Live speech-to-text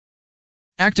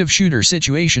Active shooter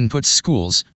situation puts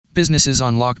schools, businesses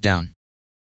on lockdown.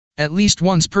 At least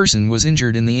one person was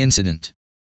injured in the incident.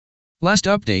 Last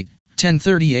update,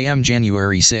 10:30 a.m.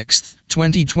 January 6,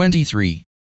 2023.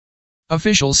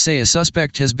 Officials say a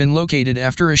suspect has been located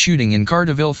after a shooting in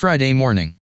Carterville Friday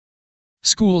morning.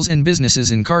 Schools and businesses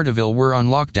in Carterville were on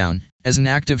lockdown, as an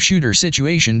active shooter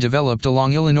situation developed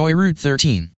along Illinois Route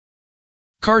 13.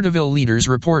 Carterville leaders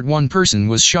report one person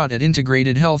was shot at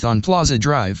Integrated Health on Plaza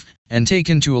Drive, and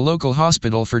taken to a local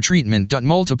hospital for treatment.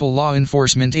 Multiple law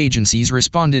enforcement agencies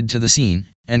responded to the scene,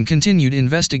 and continued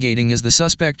investigating as the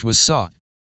suspect was sought.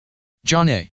 John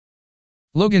A.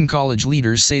 Logan College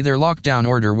leaders say their lockdown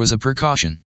order was a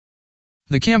precaution.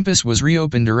 The campus was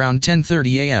reopened around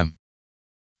 10:30 a.m.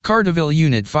 Carterville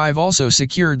Unit 5 also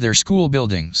secured their school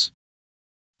buildings.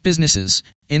 Businesses,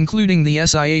 including the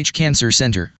SIH Cancer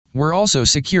Center, were also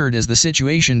secured as the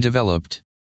situation developed.